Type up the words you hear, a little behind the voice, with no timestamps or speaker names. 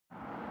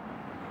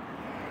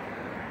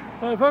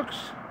Hello folks,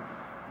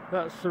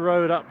 that's the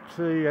road up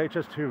to the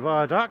HS2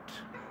 viaduct,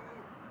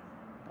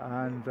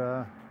 and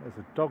there's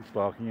a dog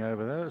barking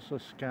over there. Let's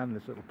just scan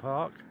this little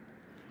park.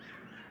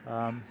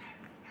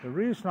 The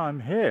reason I'm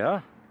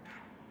here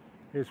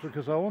is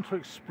because I want to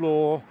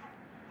explore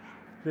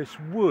this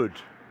wood,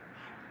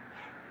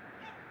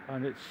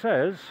 and it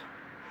says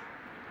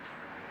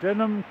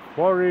Denham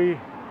Quarry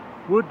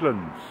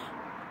Woodlands,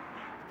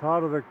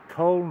 part of the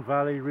Colne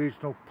Valley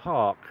Regional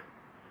Park.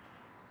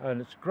 And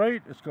it's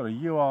great. It's got a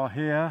UR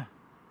here.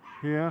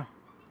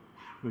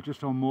 We're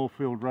just on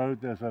Moorfield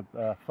Road. There's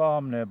a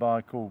farm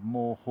nearby called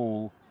Moor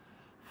Hall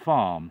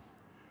Farm,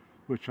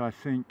 which I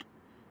think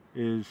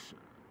is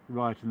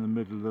right in the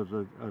middle of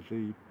the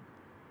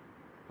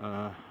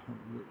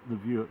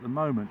view at the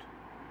moment.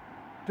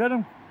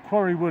 Denham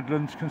Quarry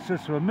Woodlands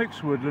consists of a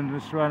mixed woodland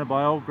and is surrounded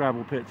by old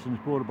gravel pits and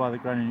is bordered by the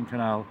Grand Union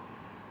Canal,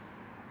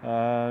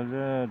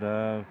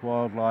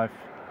 wildlife,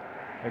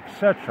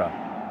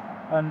 etc.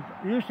 And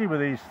usually with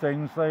these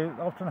things, they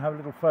often have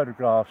little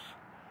photographs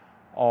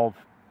of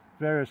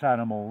various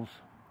animals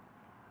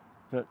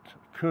that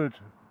could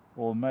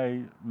or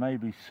may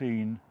be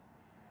seen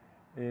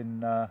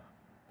in the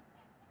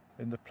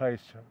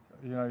place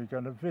you're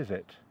going to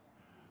visit.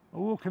 A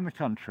walk in the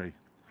country.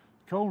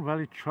 Colne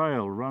Valley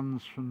Trail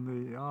runs from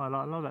the. Oh, I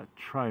love that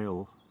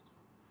trail.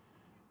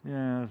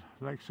 Yeah,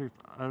 lakes are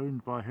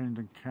owned by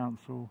Hillingdon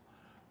Council,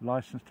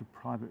 licensed to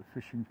private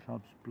fishing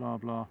clubs, blah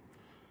blah.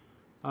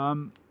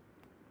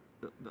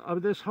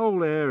 This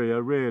whole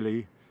area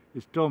really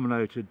is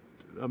dominated.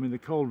 I mean, the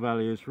Colne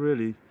Valley is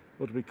really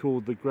what would be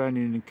called the Grand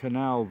Union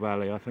Canal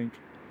Valley, I think,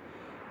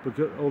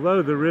 because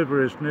although the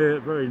river is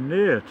very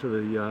near to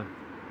the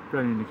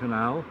Grand Union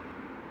Canal,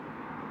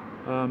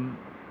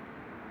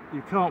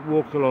 you can't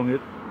walk along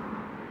it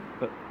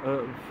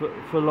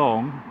for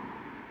long,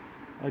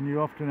 and you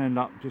often end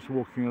up just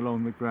walking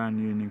along the Grand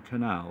Union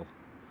Canal.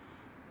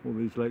 All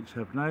these lakes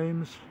have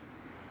names,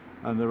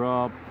 and there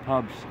are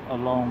pubs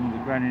along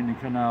the Grand Union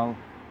Canal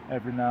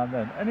every now and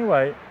then.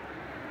 Anyway,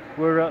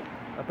 we're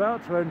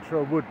about to enter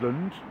a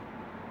woodland.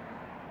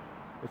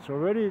 It's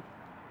already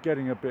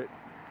getting a bit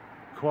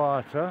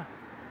quieter.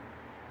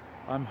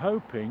 I'm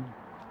hoping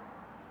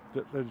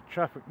that the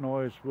traffic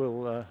noise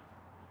will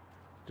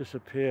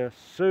disappear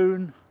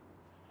soon,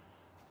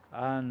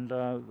 and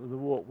the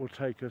walk will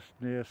take us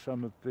near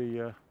some of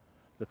the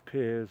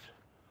piers,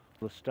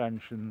 the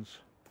stanchions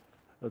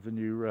of the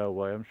new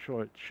railway. I'm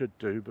sure it should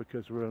do,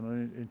 because we're on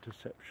an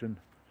interception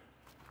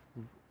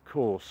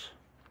course.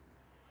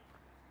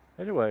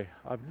 Anyway,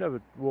 I've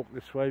never walked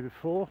this way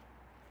before,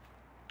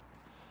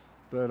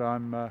 but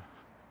I'm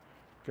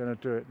going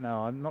to do it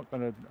now. I'm not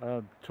going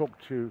to talk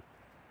to you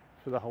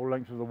for the whole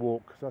length of the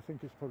walk, because I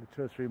think it's probably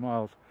 2 or 3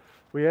 miles.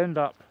 We end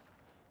up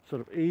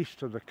sort of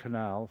east of the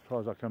canal, as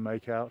far as I can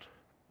make out,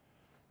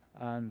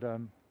 and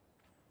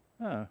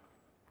oh,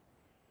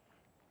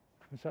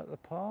 is that the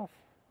path?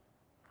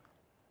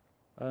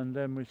 And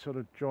then we sort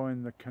of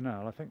join the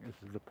canal. I think this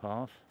is the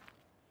path.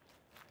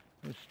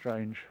 It's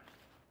strange.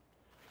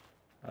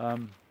 I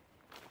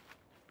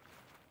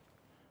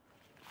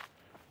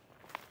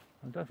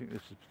don't think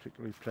this is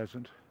particularly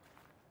pleasant.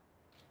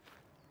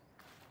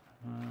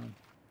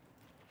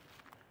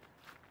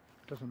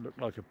 Doesn't look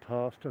like a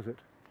path, does it?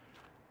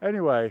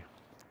 Anyway,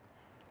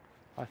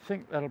 I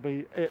think that'll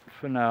be it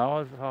for now,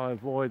 as I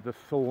avoid the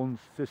thorns,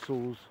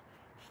 thistles,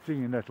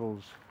 stinging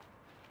nettles,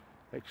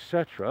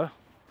 etc.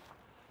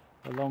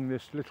 along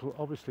this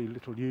obviously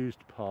little used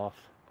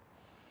path.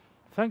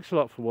 Thanks a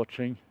lot for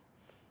watching.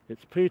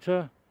 It's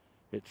Peter.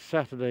 It's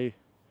Saturday,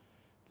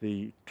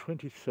 the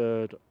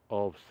 23rd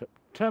of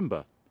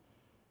September.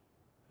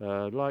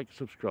 Like,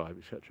 subscribe,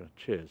 etc.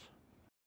 Cheers.